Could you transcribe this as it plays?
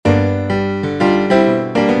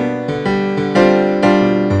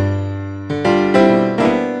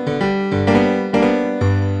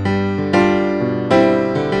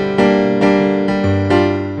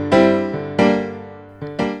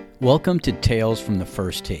Welcome to Tales from the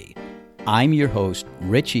First Tee. I'm your host,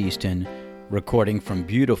 Rich Easton, recording from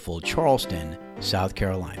beautiful Charleston, South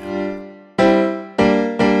Carolina.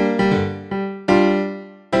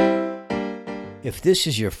 If this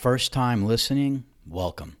is your first time listening,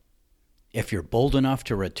 welcome. If you're bold enough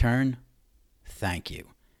to return, thank you.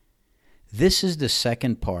 This is the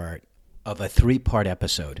second part of a 3-part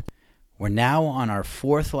episode. We're now on our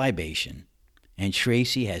 4th libation, and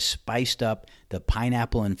Tracy has spiced up the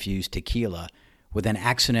pineapple-infused tequila with an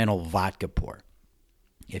accidental vodka pour.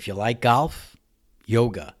 If you like golf,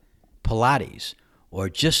 yoga, Pilates, or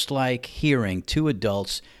just like hearing 2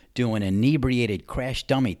 adults do an inebriated crash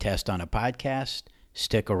dummy test on a podcast,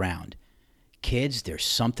 stick around. Kids, there's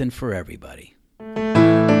something for everybody.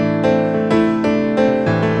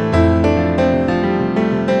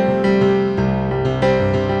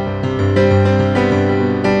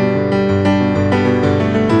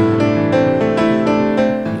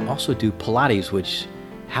 Also do Pilates, which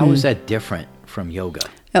how is that different from yoga?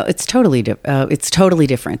 Oh, it's totally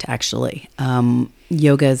different, actually.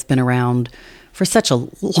 Yoga has been around for such a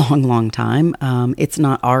long time. It's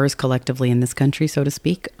not ours collectively in this country, so to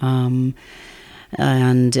speak. And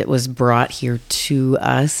it was brought here to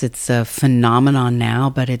us. It's a phenomenon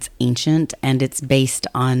now, but it's ancient, and it's based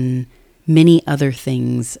on many other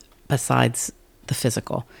things besides the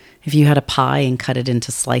physical. If you had a pie and cut it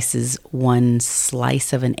into slices, 1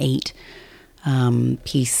 slice of an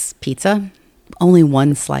 8-piece pizza, only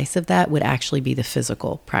 1 slice of that would actually be the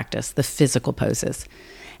physical practice, the physical poses.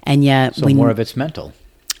 And yet, so more of it's mental.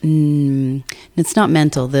 It's not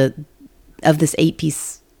mental. Of this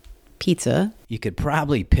 8-piece pizza, you could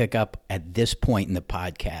probably pick up at this point in the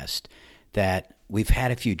podcast that we've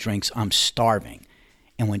had a few drinks. I'm starving.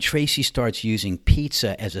 And when Tracy starts using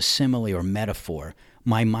pizza as a simile or metaphor,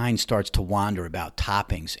 my mind starts to wander about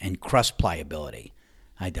toppings and crust pliability.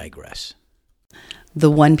 I digress. The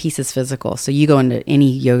 1 piece is physical. So you go into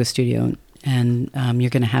any yoga studio and you're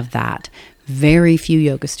going to have that. Very few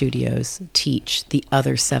yoga studios teach the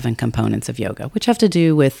other 7 components of yoga, which have to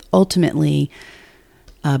do with ultimately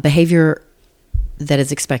behavior that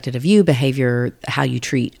is expected of you, behavior, how you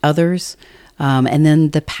treat others, and then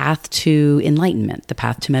the path to enlightenment, the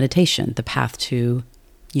path to meditation, the path to,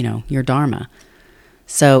 your dharma.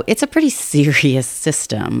 So it's a pretty serious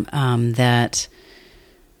system that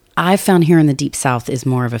I've found here in the Deep South is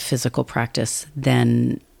more of a physical practice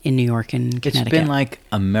than in New York and Connecticut. It's been like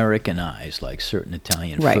Americanized, like certain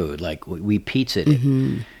Italian food. Like we pizzaed it.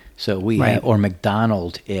 Mm-hmm. So we have, or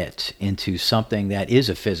McDonald's it into something that is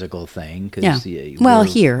a physical thing. Well,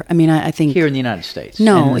 here, I think... Here in the United States.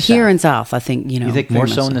 No, here in South, I think, You think more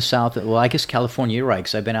so in the South? Well, I guess California, you're right,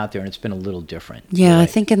 because I've been out there and it's been a little different. Yeah, right. I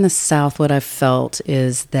think in the South what I've felt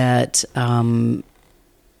is that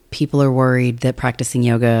people are worried that practicing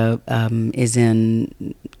yoga is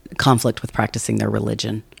in conflict with practicing their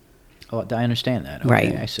religion. Oh, I understand that. Okay,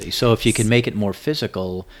 right. I see. So if you can make it more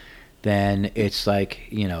physical... then it's like,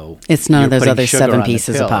 it's none of those other 7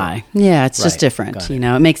 pieces of pie. Yeah, it's just different.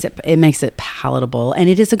 It makes it palatable, and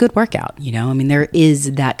it is a good workout. There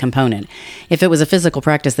is that component. If it was a physical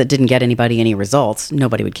practice that didn't get anybody any results,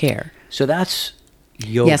 nobody would care. So that's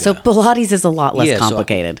yoga. Yeah, so Pilates is a lot less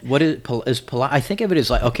complicated. So what is Pilates? I think of it as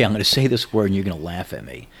like, okay, I'm going to say this word and you're going to laugh at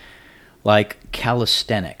me. Like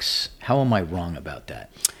calisthenics. How am I wrong about that?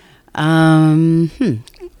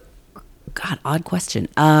 God, odd question.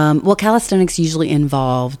 Well, calisthenics usually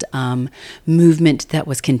involved movement that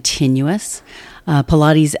was continuous.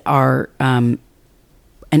 Pilates are an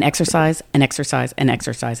exercise, an exercise, an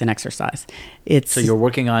exercise, an exercise. So you're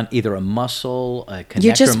working on either a muscle, a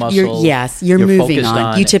connector muscle. You're moving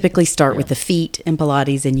on. You typically start with the feet in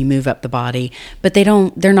Pilates and you move up the body, but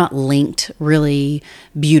they're not linked really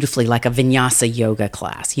beautifully like a vinyasa yoga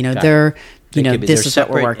class. This is what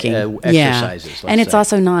we're working. Exercises, and it's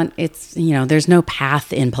also not. It's there's no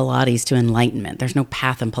path in Pilates to enlightenment. There's no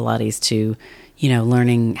path in Pilates to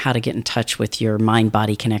learning how to get in touch with your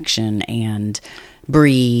mind-body connection and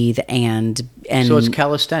breathe and. So it's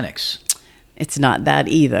calisthenics. It's not that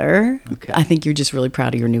either. Okay. I think you're just really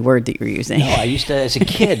proud of your new word that you're using. No, I used to, as a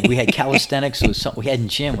kid, we had calisthenics. It was something we had in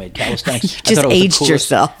gym. We had calisthenics. You just aged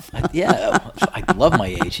yourself. I love my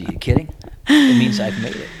age. Are you kidding? It means I've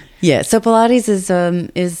made it. Yeah, so Pilates is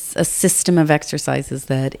a system of exercises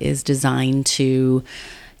that is designed to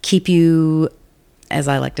keep you, as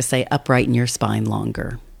I like to say, upright in your spine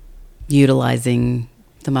longer, utilizing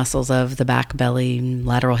the muscles of the back, belly,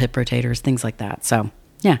 lateral hip rotators, things like that. So,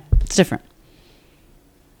 yeah, it's different.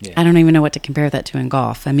 Yeah. I don't even know what to compare that to in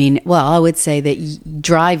golf. I would say that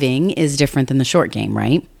driving is different than the short game,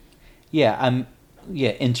 right? Yeah,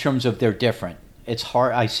 in terms of they're different. it's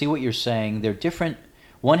hard. I see what you're saying. They're different.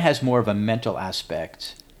 One has more of a mental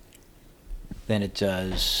aspect than it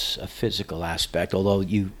does a physical aspect, although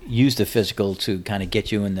you use the physical to kind of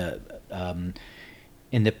get you in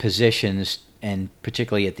the positions, and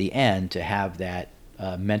particularly at the end, to have that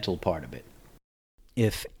mental part of it.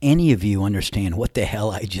 If any of you understand what the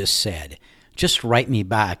hell I just said, just write me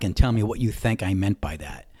back and tell me what you think I meant by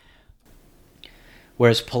that.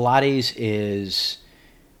 Whereas Pilates is,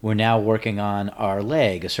 we're now working on our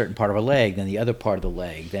leg, a certain part of our leg, then the other part of the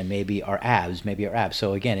leg, then maybe our abs.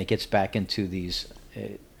 So again, it gets back into these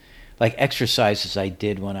like exercises I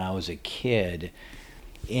did when I was a kid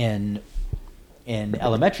in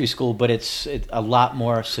elementary school, but it's a lot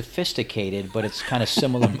more sophisticated, but it's kind of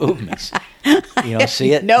similar movements. You don't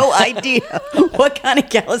see it? No idea what kind of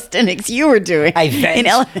calisthenics you were doing. I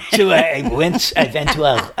went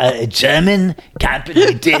to a German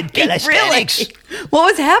company, did calisthenics. Really? What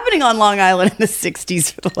was happening on Long Island in the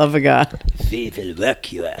 60s, for the love of God? We will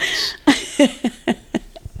work you out.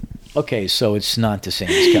 Okay, so it's not the same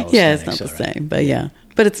as calisthenics. Yeah, it's not the same, but yeah.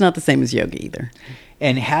 But it's not the same as yoga either.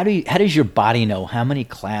 And how does your body know how many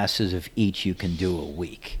classes of each you can do a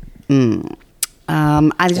week? Or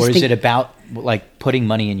is it about like putting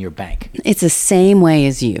money in your bank? It's the same way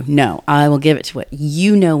as you. No, I will give it to it.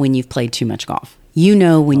 You know when you've played too much golf. You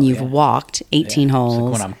know when you've walked 18 holes. It's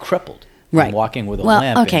like when I'm crippled. Right. I'm walking with a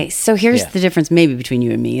lamp. Okay, so here's the difference maybe between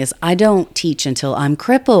you and me is I don't teach until I'm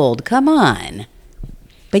crippled. Come on.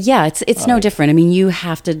 But yeah, it's no different. I mean, you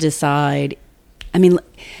have to decide. I mean,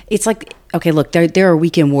 it's like, okay, look, there are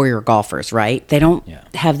weekend warrior golfers, right? They don't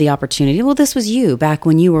have the opportunity. Well, this was you back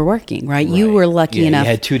when you were working, right? You were lucky enough.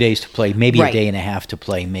 You had 2 days to play, maybe a day and a half to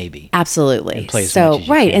play, maybe. Absolutely. And play as much as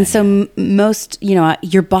you can, and so most,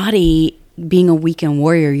 your body, being a weekend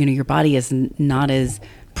warrior, your body is not as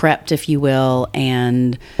prepped, if you will,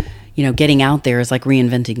 and getting out there is like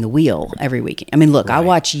reinventing the wheel every week. I mean, look, I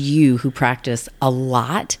watch you who practice a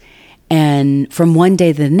lot, and from one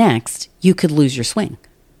day to the next, you could lose your swing.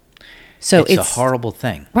 So it's a horrible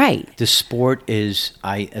thing. Right. The sport is,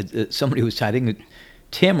 somebody was, I think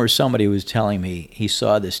Tim or somebody was telling me he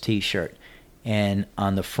saw this T-shirt, and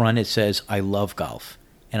on the front it says, "I love golf,"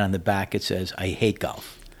 and on the back it says, "I hate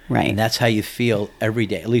golf." Right. And that's how you feel every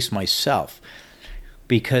day, at least myself.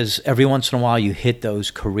 Because every once in a while you hit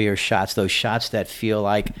those career shots, those shots that feel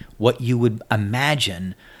like what you would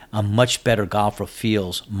imagine a much better golfer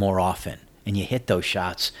feels more often. And you hit those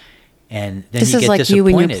shots, and then this you get disappointed. This is like you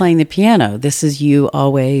when you're playing the piano. This is you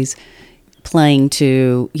always playing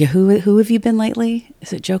to, who have you been lately?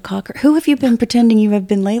 Is it Joe Cocker? Who have you been pretending you have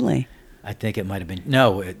been lately? I think it might have been,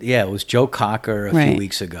 it was Joe Cocker a few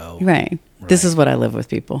weeks ago. Right. This is what I live with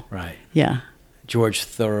people. Right. Yeah. George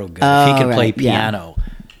Thorogood. If he can play piano,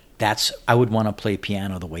 I would want to play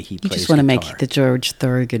piano the way he plays guitar. You just want to make the George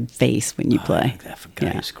Thorogood face when you play. I think that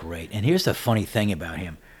guy is great. And here's the funny thing about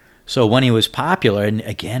him. So when he was popular, and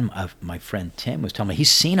again, my friend Tim was telling me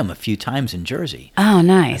he's seen him a few times in Jersey. Oh,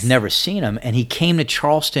 nice. I've never seen him. And he came to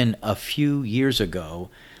Charleston a few years ago,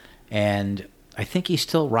 and I think he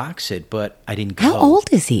still rocks it, but I didn't go. How old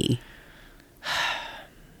is he?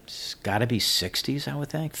 It's got to be 60s, I would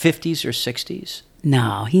think. 50s or 60s.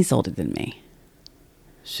 No, he's older than me.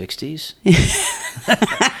 60s?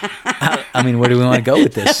 I mean, where do we want to go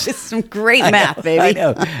with this? That is some great math, baby. I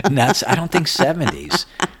know. I don't think 70s.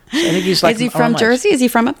 I think he's like. Is he from Jersey? Is he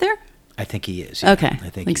from up there? I think he is. Yeah. Okay. I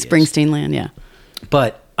think like he Springsteen is. Land, yeah.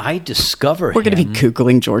 But I discover We're going to be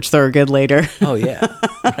Googling George Thorogood later. Oh, yeah.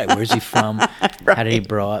 Right. Where's he from? Right. How did he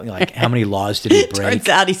grow up? Like, how many laws did he break? Turns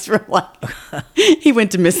out he's from, he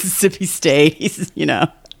went to Mississippi State. He's,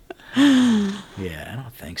 Yeah, I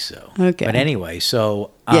don't think so. Okay. But anyway,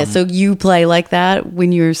 so. So you play like that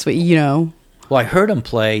when you're, Well, I heard him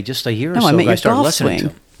play just a year or so ago. I started listening to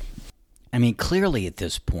him. I mean, clearly at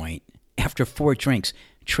this point, after 4 drinks,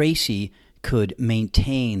 Tracy could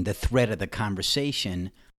maintain the thread of the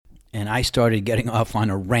conversation, and I started getting off on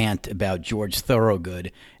a rant about George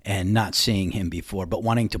Thorogood and not seeing him before, but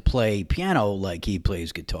wanting to play piano like he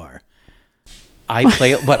plays guitar. I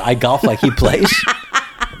golf like he plays?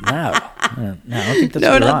 No, I don't think that's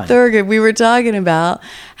what not Thorogood. We were talking about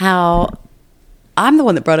how I'm the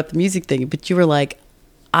one that brought up the music thing, but you were like,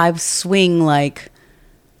 I swing like...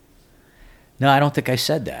 No, I don't think I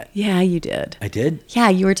said that. Yeah, you did. I did? Yeah,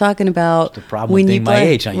 you were talking about the problem with being my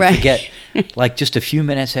age. Now you forget, like just a few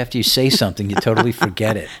minutes after you say something, you totally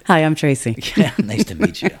forget it. Hi, I'm Tracy. Yeah, nice to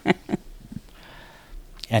meet you.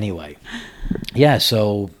 Anyway,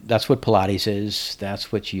 so that's what Pilates is.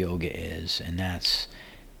 That's what yoga is. And that's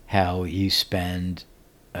how you spend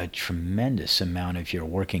a tremendous amount of your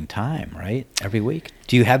working time, right? Every week.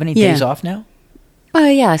 Do you have any days off now? Oh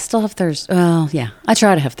yeah, I still have Thursday. Well, yeah, I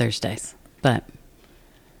try to have Thursdays, but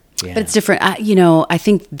Yeah. it's different. I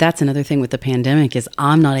think that's another thing with the pandemic is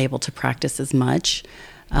I'm not able to practice as much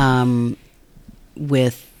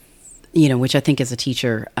with, which I think as a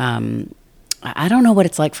teacher, I don't know what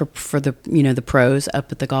it's like for the the pros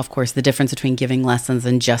up at the golf course. The difference between giving lessons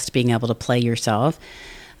and just being able to play yourself.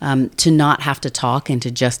 To not have to talk and to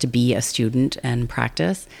just to be a student and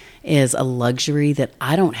practice is a luxury that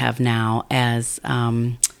I don't have now, as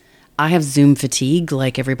I have Zoom fatigue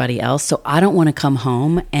like everybody else. So I don't want to come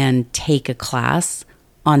home and take a class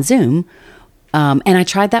on Zoom. And I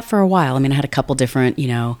tried that for a while. I mean, I had a couple different,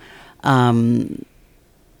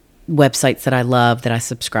 websites that I love that I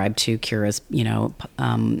subscribe to. Cura's,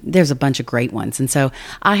 there's a bunch of great ones. And so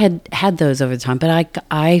I had those over the time, but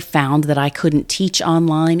I found that I couldn't teach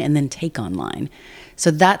online and then take online. So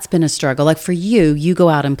that's been a struggle. Like for you, you go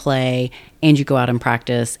out and play and you go out and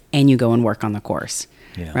practice and you go and work on the course,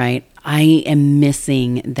 right? I am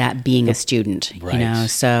missing that being a student, Right.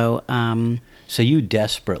 So, So you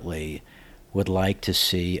desperately would like to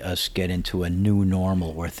see us get into a new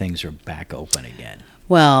normal where things are back open again.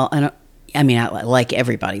 well, I like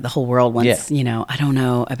everybody, the whole world wants, Yeah. I don't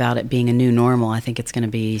know about it being a new normal. I think it's going to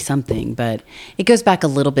be something, but it goes back a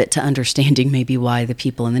little bit to understanding maybe why the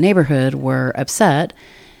people in the neighborhood were upset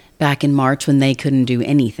back in March when they couldn't do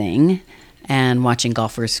anything and watching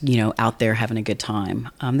golfers, out there having a good time.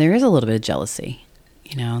 There is a little bit of jealousy,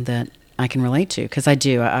 that I can relate to because I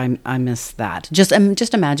do. I miss that. Just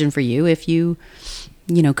imagine for you if you,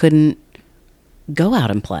 couldn't go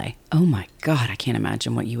out and play. Oh my God, I can't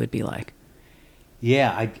imagine what you would be like.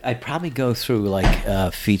 Yeah, I'd probably go through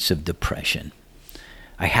feats of depression.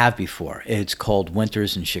 I have before. It's called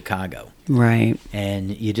Winters in Chicago. Right.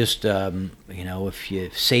 And you just, if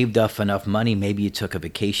you saved up enough money, maybe you took a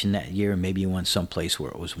vacation that year, and maybe you went someplace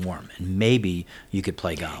where it was warm, and maybe you could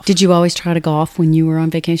play golf. Did you always try to golf when you were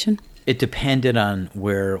on vacation? It depended on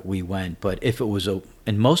where we went, but if it was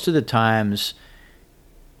and most of the times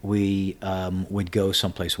we would go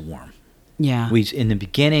someplace warm. Yeah. In the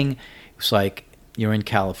beginning, it was like you're in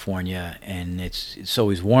California and it's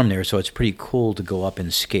always warm there, so it's pretty cool to go up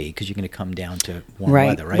and skate because you're going to come down to warm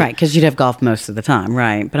weather, right? Right, because you'd have golf most of the time,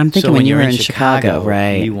 right? But I'm thinking So when you you're were in Chicago,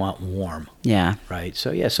 right? You want warm, Yeah. right?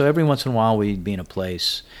 So so every once in a while we'd be in a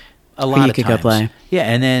place. A Where lot you of could go times, play. yeah,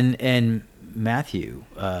 and Matthew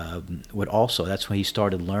would also. That's when he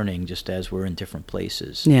started learning, just as we're in different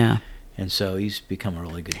places. Yeah. And so he's become a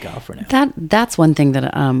really good golfer now. That's one thing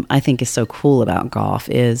that I think is so cool about golf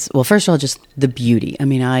is, well, first of all, just the beauty. I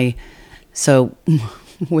mean, so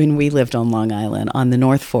when we lived on Long Island, on the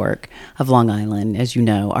North Fork of Long Island, as you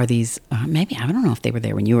know, are these, maybe, I don't know if they were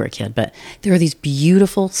there when you were a kid, but there are these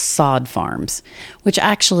beautiful sod farms, which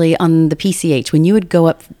actually on the PCH, when you would go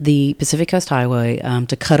up the Pacific Coast Highway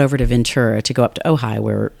to cut over to Ventura to go up to Ojai,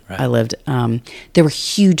 where I lived, there were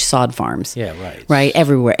huge sod farms. Yeah, right. Right,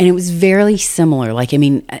 everywhere. And it was very similar. Like, I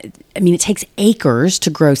mean, it takes acres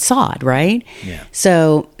to grow sod, right? Yeah.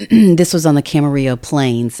 So this was on the Camarillo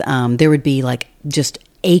Plains. There would be just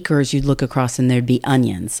acres you'd look across and there'd be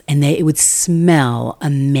onions and it would smell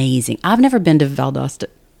amazing. I've never been to Valdosta.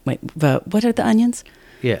 Wait, what are the onions?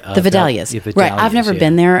 Yeah. The Vidalias. Right. I've never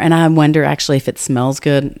been there and I wonder actually if it smells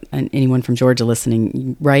good. And anyone from Georgia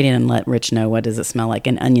listening, write in and let Rich know what does it smell like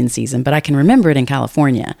in onion season. But I can remember it in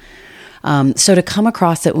California. So to come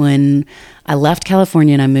across it when I left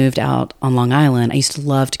California and I moved out on Long Island, I used to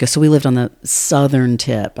love to go. So we lived on the southern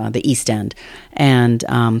tip, the East End. And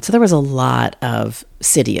so there was a lot of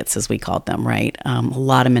cityots, as we called them, right? A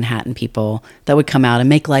lot of Manhattan people that would come out and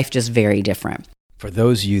make life just very different. For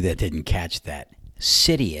those of you that didn't catch that,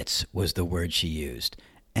 cityots was the word she used.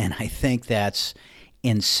 And I think that's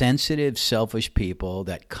insensitive, selfish people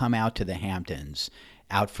that come out to the Hamptons,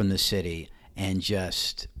 out from the city, and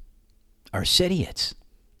just are cityots.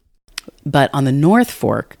 But on the North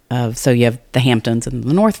Fork so you have the Hamptons and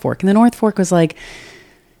the North Fork. And the North Fork was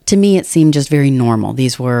to me, it seemed just very normal.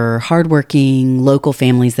 These were hardworking local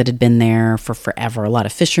families that had been there for forever. A lot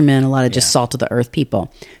of fishermen, a lot of just salt of the earth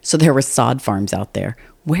people. So there were sod farms out there.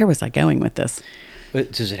 Where was I going with this?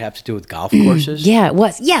 But does it have to do with golf courses? Yeah, it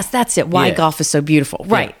was. Yes, that's it. Why golf is so beautiful.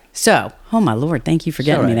 Right. Yeah. So, oh my Lord, thank you for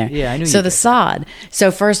getting me there. Yeah, I knew you So did. the sod.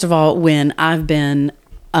 So first of all, when I've been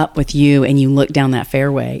up with you and you look down that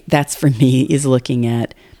fairway, that's for me is looking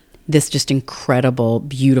at this just incredible,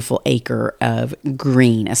 beautiful acre of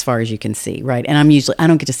green as far as you can see, right? And I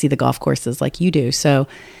don't get to see the golf courses like you do. So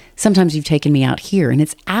sometimes you've taken me out here and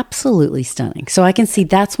it's absolutely stunning. So I can see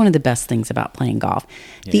that's one of the best things about playing golf.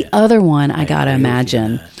 Yeah. The other one I got to agree with you on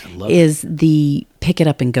imagine that. I love is the pick it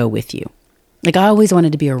up and go with you. I always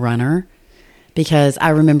wanted to be a runner, because I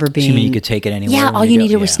remember being. So you mean you could take it anywhere? Yeah, all you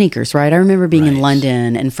needed were sneakers, right? I remember being in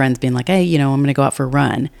London and friends being like, "Hey, I'm going to go out for a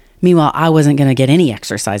run." Meanwhile, I wasn't going to get any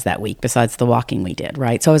exercise that week besides the walking we did,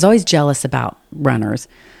 right? So I was always jealous about runners.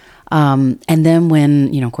 And then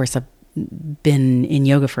when, of course, I've been in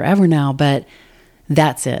yoga forever now, but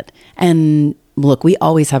that's it. And look, we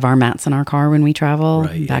always have our mats in our car when we travel.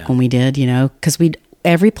 Back when we did, because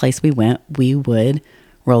every place we went, we would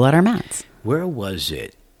roll out our mats. Where was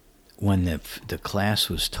it when the class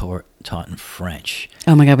was taught in French?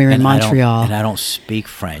 Oh my God, we were in Montreal. And I don't speak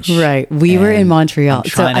French. Right. We were in Montreal.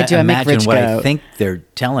 So I do imagine what I think they're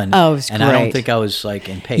telling. Oh, it was great. I don't think I was like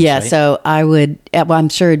in pace. Yeah, right? so I would, I'm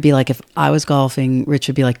sure it'd be like if I was golfing, Rich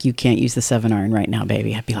would be like, "You can't use the 7-iron right now,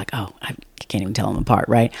 baby." I'd be like, "Oh, I can't even tell them apart,"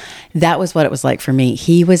 right? That was what it was like for me.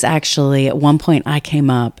 He was actually, at one point I came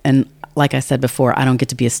up, and like I said before, I don't get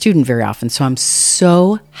to be a student very often. So I'm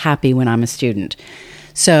so happy when I'm a student.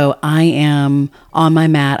 So I am on my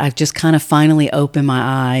mat. I've just kind of finally opened my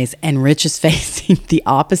eyes, and Rich is facing the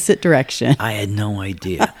opposite direction. I had no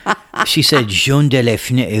idea. She said, "Jaune de la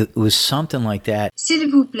fenêtre." It was something like that.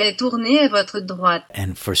 S'il vous plaît, tournez à votre droite.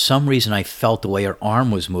 And for some reason, I felt the way her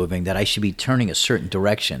arm was moving that I should be turning a certain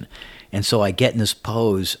direction. And so I get in this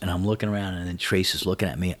pose, and I'm looking around, and then Trace is looking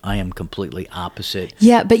at me. I am completely opposite.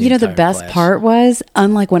 Yeah, but the best class. part was,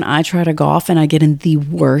 unlike when I try to golf and I get in the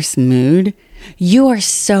worst mood, you are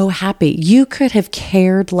so happy. You could have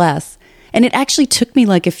cared less. And it actually took me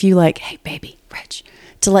like a few "Hey, baby, Rich,"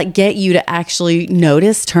 to get you to actually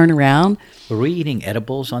notice, turn around. Were we eating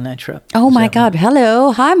edibles on that trip? Oh my God.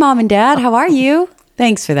 Hello. Hi, Mom and Dad. How are you?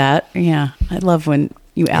 Thanks for that. Yeah. I love when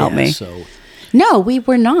you out me. So no, we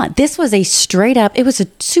were not. This was a straight up, it was a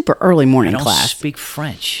super early morning class. I don't speak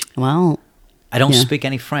French. Well, I don't speak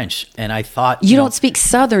any French. And I thought... You don't speak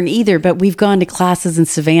Southern either, but we've gone to classes in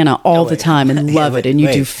Savannah all the time and love it, and you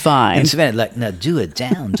do fine. In Savannah, now do it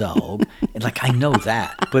down, dog. And I know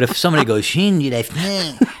that. But if somebody goes, I'm like...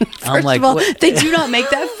 First of all, they do not make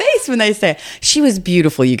that face when they say it. She was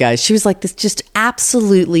beautiful, you guys. She was like this just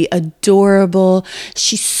absolutely adorable.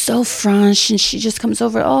 She's so French, and she just comes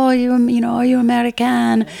over, are you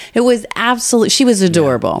American? It was absolutely... She was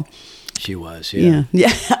adorable. Yeah. She was, yeah.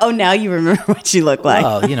 Oh, now you remember what she looked like.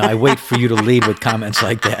 Well, I wait for you to lead with comments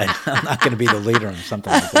like that. I'm not going to be the leader on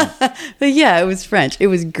something like that. But yeah, it was French. It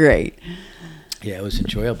was great. Yeah, it was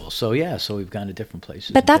enjoyable. So we've gone to different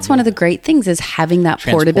places. But that's one of the great things is having that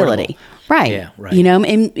portability. Right. Yeah, right.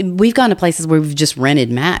 And we've gone to places where we've just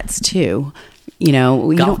rented mats too. You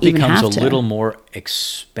Golf don't even have to. becomes a little more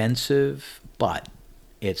expensive, but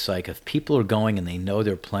it's like if people are going and they know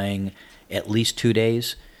they're playing at least 2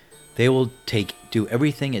 days, they will do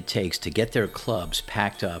everything it takes to get their clubs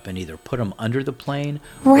packed up and either put them under the plane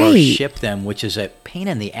or ship them, which is a pain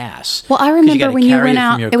in the ass. Well, I remember when you went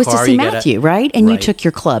out, it was to St. Matthew, right? And you took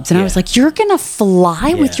your clubs. And I was like, you're going to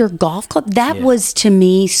fly with your golf club? That was to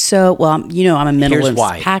me so, well, I'm a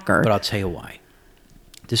minimalist packer. But I'll tell you why.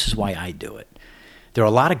 This is why I do it. There are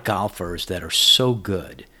a lot of golfers that are so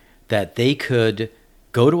good that they could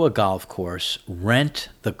go to a golf course, rent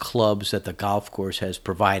the clubs that the golf course has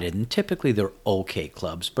provided, and typically they're okay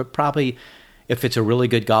clubs, but probably if it's a really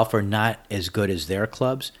good golfer, not as good as their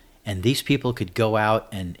clubs, and these people could go out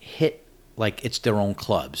and hit like it's their own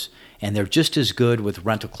clubs, and they're just as good with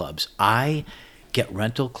rental clubs. I get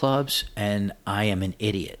rental clubs, and I am an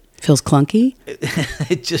idiot. Feels clunky?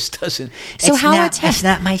 It just doesn't. So it's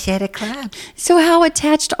not my set of clubs. So how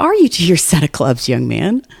attached are you to your set of clubs, young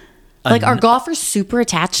man? Like, are golfers super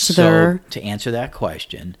attached to their... To answer that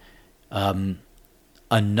question,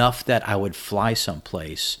 enough that I would fly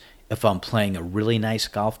someplace if I'm playing a really nice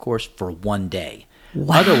golf course for 1 day.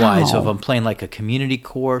 Wow. Otherwise, if I'm playing like a community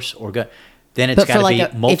course, then it's got to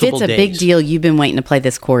be multiple days. If it's a big deal, you've been waiting to play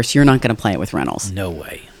this course, you're not going to play it with rentals. No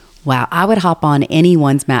way. Wow, I would hop on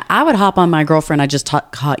anyone's mat. I would hop on my girlfriend I just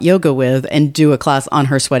taught hot yoga with and do a class on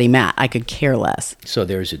her sweaty mat. I could care less. So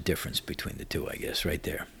there's a difference between the two, I guess, right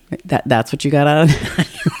there. That's what you got out of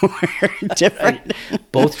it? Different.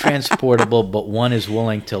 Both transportable, but one is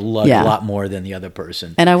willing to lug a lot more than the other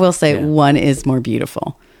person. And I will say one is more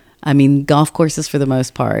beautiful. I mean, golf courses for the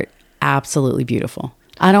most part, absolutely beautiful.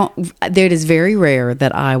 It is very rare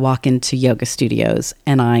that I walk into yoga studios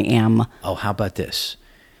and I am... Oh, how about this?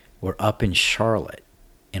 We're up in Charlotte,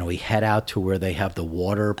 and we head out to where they have the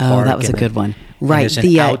water park. Oh, that was a good one. Right. There's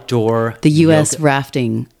an outdoor... The U.S.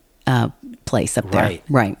 rafting place up there.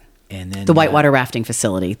 Right. And then the whitewater rafting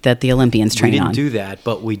facility that the Olympians train on. We didn't do that,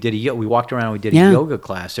 but we walked around and we did a yoga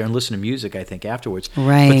class there and listened to music, I think, afterwards.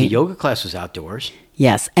 Right. But the yoga class was outdoors.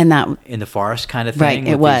 Yes, and that... In the forest kind of thing.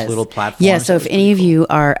 Right, it was. These little platforms. Yeah, so if any of you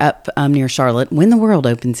are up near Charlotte, when the world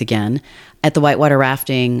opens again, at the whitewater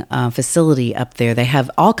rafting facility up there, they have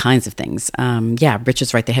all kinds of things. Rich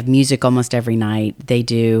is right. They have music almost every night. They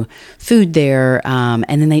do food there. And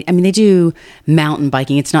then they do mountain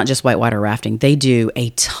biking. It's not just whitewater rafting. They do a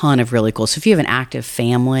ton of really cool. So if you have an active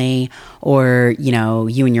family or,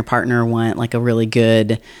 you and your partner want like a really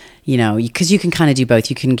good, because you can kind of do both.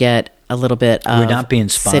 You can get a little bit of We're not being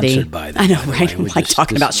sponsored city. by them. I know, by the right? way. I'm We're like just-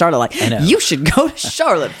 talking about Charlotte. Like, you should go to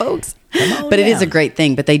Charlotte, folks. Come on But it is a down. great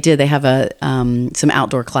thing. But they have some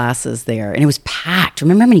outdoor classes there, and it was packed.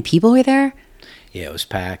 Remember how many people were there? Yeah, it was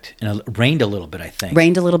packed. And it rained a little bit, I think.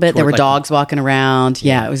 Rained a little bit. There were Toward, like, dogs walking around.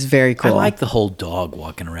 Yeah, it was very cool. I like the whole dog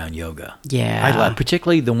walking around yoga. Yeah. I like,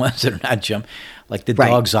 particularly the ones that are not jump. Like the Right.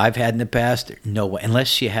 dogs I've had in the past, no way.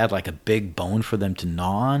 Unless you had like a big bone for them to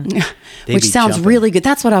gnaw on. they'd Which be sounds jumping. really good.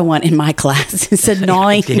 That's what I want in my class. Instead of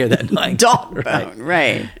gnawing To hear that gnawing. dog Right. bone.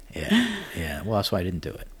 Right. Yeah. Well, that's why I didn't do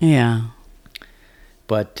it. Yeah.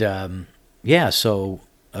 But so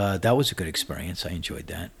that was a good experience. I enjoyed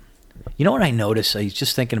that. You know what I noticed? I was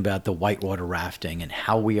just thinking about the whitewater rafting and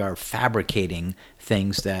how we are fabricating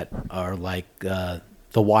things that are like the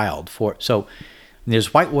wild. So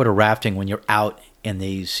there's whitewater rafting when you're out in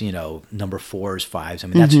these, number 4s, 5s. I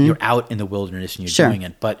mean, that's you're out in the wilderness and you're Sure. doing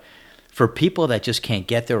it. But for people that just can't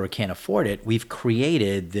get there or can't afford it, we've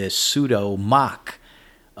created this pseudo mock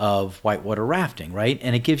of whitewater rafting, right?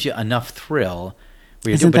 And it gives you enough thrill.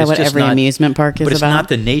 where you do- Isn't but that it's what just every not- amusement park is But it's about? not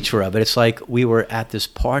the nature of it. It's like we were at this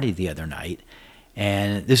party the other night,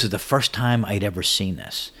 and this is the first time I'd ever seen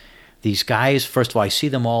this. These guys, first of all, I see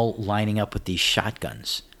them all lining up with these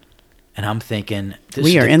shotguns. And I'm thinking,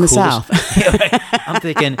 We are in the coolest- South. Yeah, right. I'm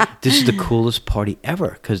thinking, this is the coolest party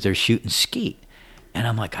ever because they're shooting skeet. And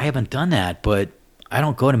I'm like, I haven't done that, but I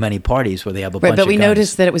don't go to many parties where they have a Right, bunch but of we guns.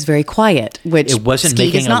 noticed that it was very quiet, which It wasn't skeet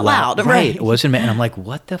making is not a loud. Right. It wasn't. And I'm like,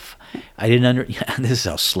 what the? I didn't under. This is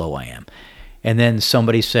how slow I am. And then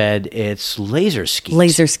somebody said it's laser skeet.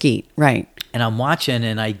 Laser skeet, right. And I'm watching,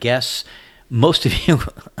 and I guess most of you,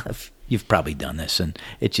 you've probably done this, and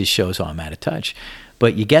it just shows how I'm out of touch.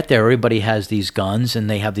 But you get there, everybody has these guns, and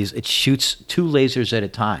they have these. It shoots 2 lasers at a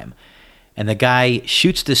time. And the guy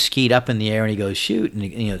shoots the skeet up in the air, and he goes, shoot.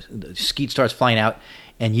 And the skeet starts flying out,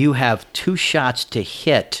 and you have 2 shots to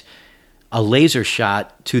hit a laser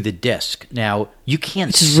shot to the disc. Now, you can't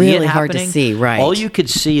Which is see really it hard to happening. see, right. All you could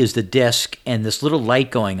see is the disc and this little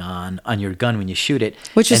light going on your gun when you shoot it.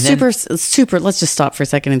 Which is And then- super. Let's just stop for a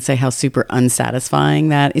second and say how super unsatisfying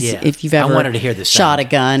that is. Yeah. If you've I ever wanted to hear the shot sound. a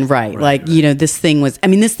gun, right? Right, this thing was. I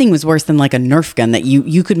mean, this thing was worse than like a Nerf gun that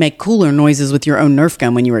you could make cooler noises with your own Nerf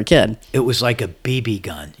gun when you were a kid. It was like a BB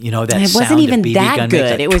gun. You know that And it sound wasn't a even BB that gun good.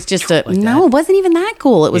 makes, like, It was just a like no. that. It wasn't even that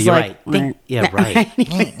cool. It was You're like right. Yeah, right.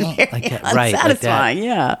 like that, right. Like unsatisfying. that.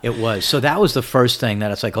 Yeah. It was. So that was the first thing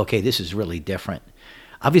that it's like, okay, this is really different.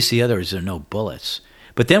 Obviously, the others are no bullets.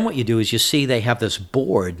 But then what you do is you see they have this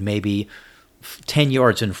board maybe 10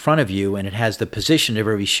 yards in front of you, and it has the position of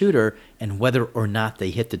every shooter and whether or not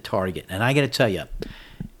they hit the target. And I got to tell you,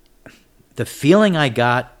 the feeling I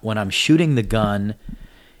got when I'm shooting the gun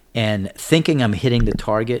and thinking I'm hitting the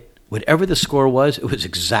target, whatever the score was, it was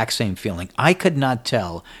exact same feeling. I could not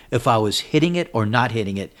tell if I was hitting it or not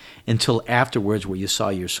hitting it until afterwards where you saw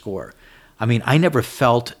your score. I mean, I never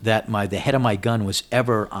felt that the head of my gun was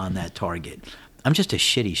ever on that target. I'm just a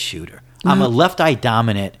shitty shooter. I'm a left eye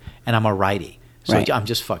dominant and I'm a righty. So Right. I'm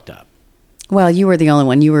just fucked up. Well, you were the only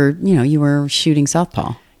one. You were shooting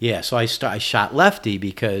southpaw. Yeah, so I shot lefty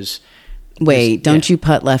because Wait, don't yeah. you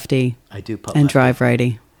putt lefty I do putt and lefty. drive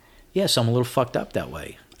righty? Yeah, so I'm a little fucked up that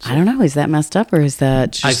way. I don't know. Is that messed up or is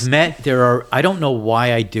that just... I don't know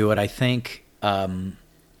why I do it. I think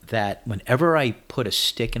that whenever I put a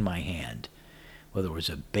stick in my hand, whether it was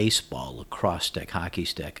a baseball, lacrosse stick, hockey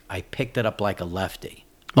stick, I picked it up like a lefty.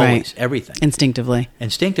 Always, Right. everything.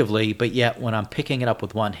 Instinctively, but yet when I'm picking it up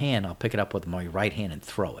with one hand, I'll pick it up with my right hand and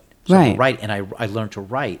throw it. So Right. And I learned to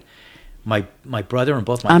write. My brother and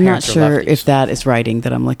both my I'm not parents sure are lefties. if that is writing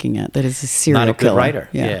that I'm looking at. That is a serial Not a good killer. writer.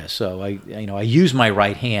 Yeah. So I use my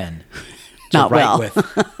right hand to Not write well. with,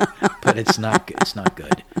 but it's not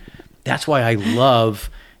good. That's why I love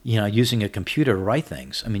using a computer to write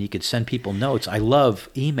things. I mean, you could send people notes. I love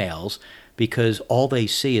emails because all they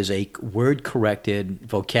see is a word corrected,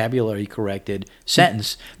 vocabulary corrected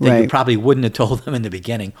sentence that you Right. probably wouldn't have told them in the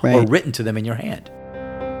beginning or Right. written to them in your hand.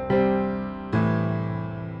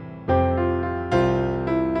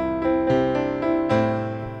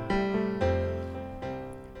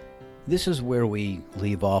 This is where we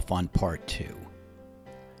leave off on part 2,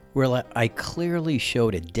 where I clearly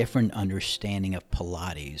showed a different understanding of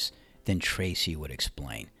Pilates than Tracy would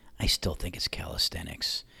explain. I still think it's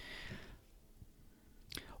calisthenics.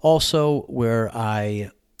 Also, where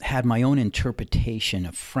I had my own interpretation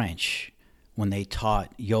of French when they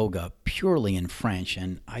taught yoga purely in French,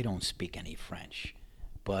 and I don't speak any French,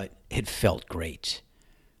 but it felt great.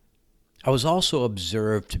 I was also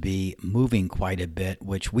observed to be moving quite a bit,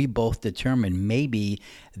 which we both determined maybe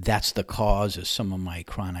that's the cause of some of my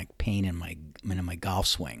chronic pain in my golf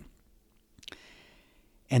swing.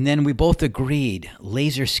 And then we both agreed,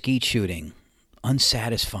 laser skeet shooting,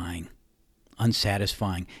 unsatisfying.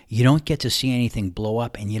 You don't get to see anything blow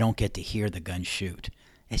up, and you don't get to hear the gun shoot.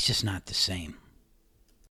 It's just not the same.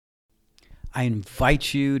 I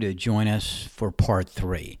invite you to join us for part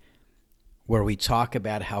 3, where we talk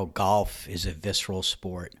about how golf is a visceral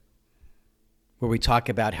sport, where we talk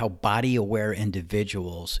about how body-aware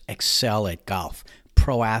individuals excel at golf.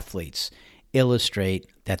 Pro athletes illustrate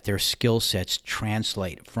that their skill sets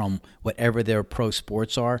translate from whatever their pro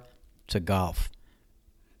sports are to golf.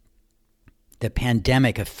 The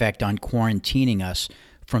pandemic effect on quarantining us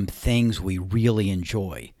from things we really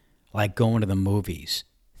enjoy, like going to the movies,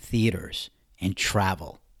 theaters, and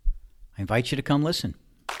travel. I invite you to come listen.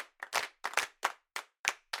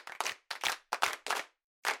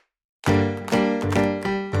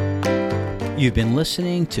 You've been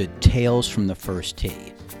listening to Tales from the First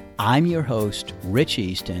Tee. I'm your host, Rich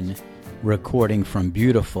Easton, recording from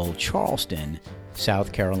beautiful Charleston,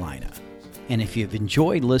 South Carolina. And if you've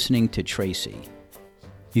enjoyed listening to Tracy,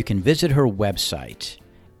 you can visit her website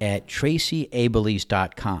at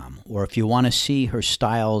tracyabelies.com, or if you want to see her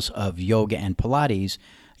styles of yoga and Pilates,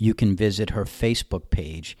 you can visit her Facebook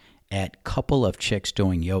page at Couple of Chicks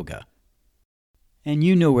Doing Yoga. And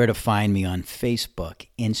you know where to find me on Facebook,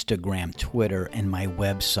 Instagram, Twitter, and my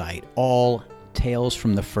website, all Tales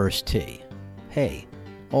from the First Tee. Hey,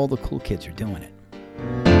 all the cool kids are doing it.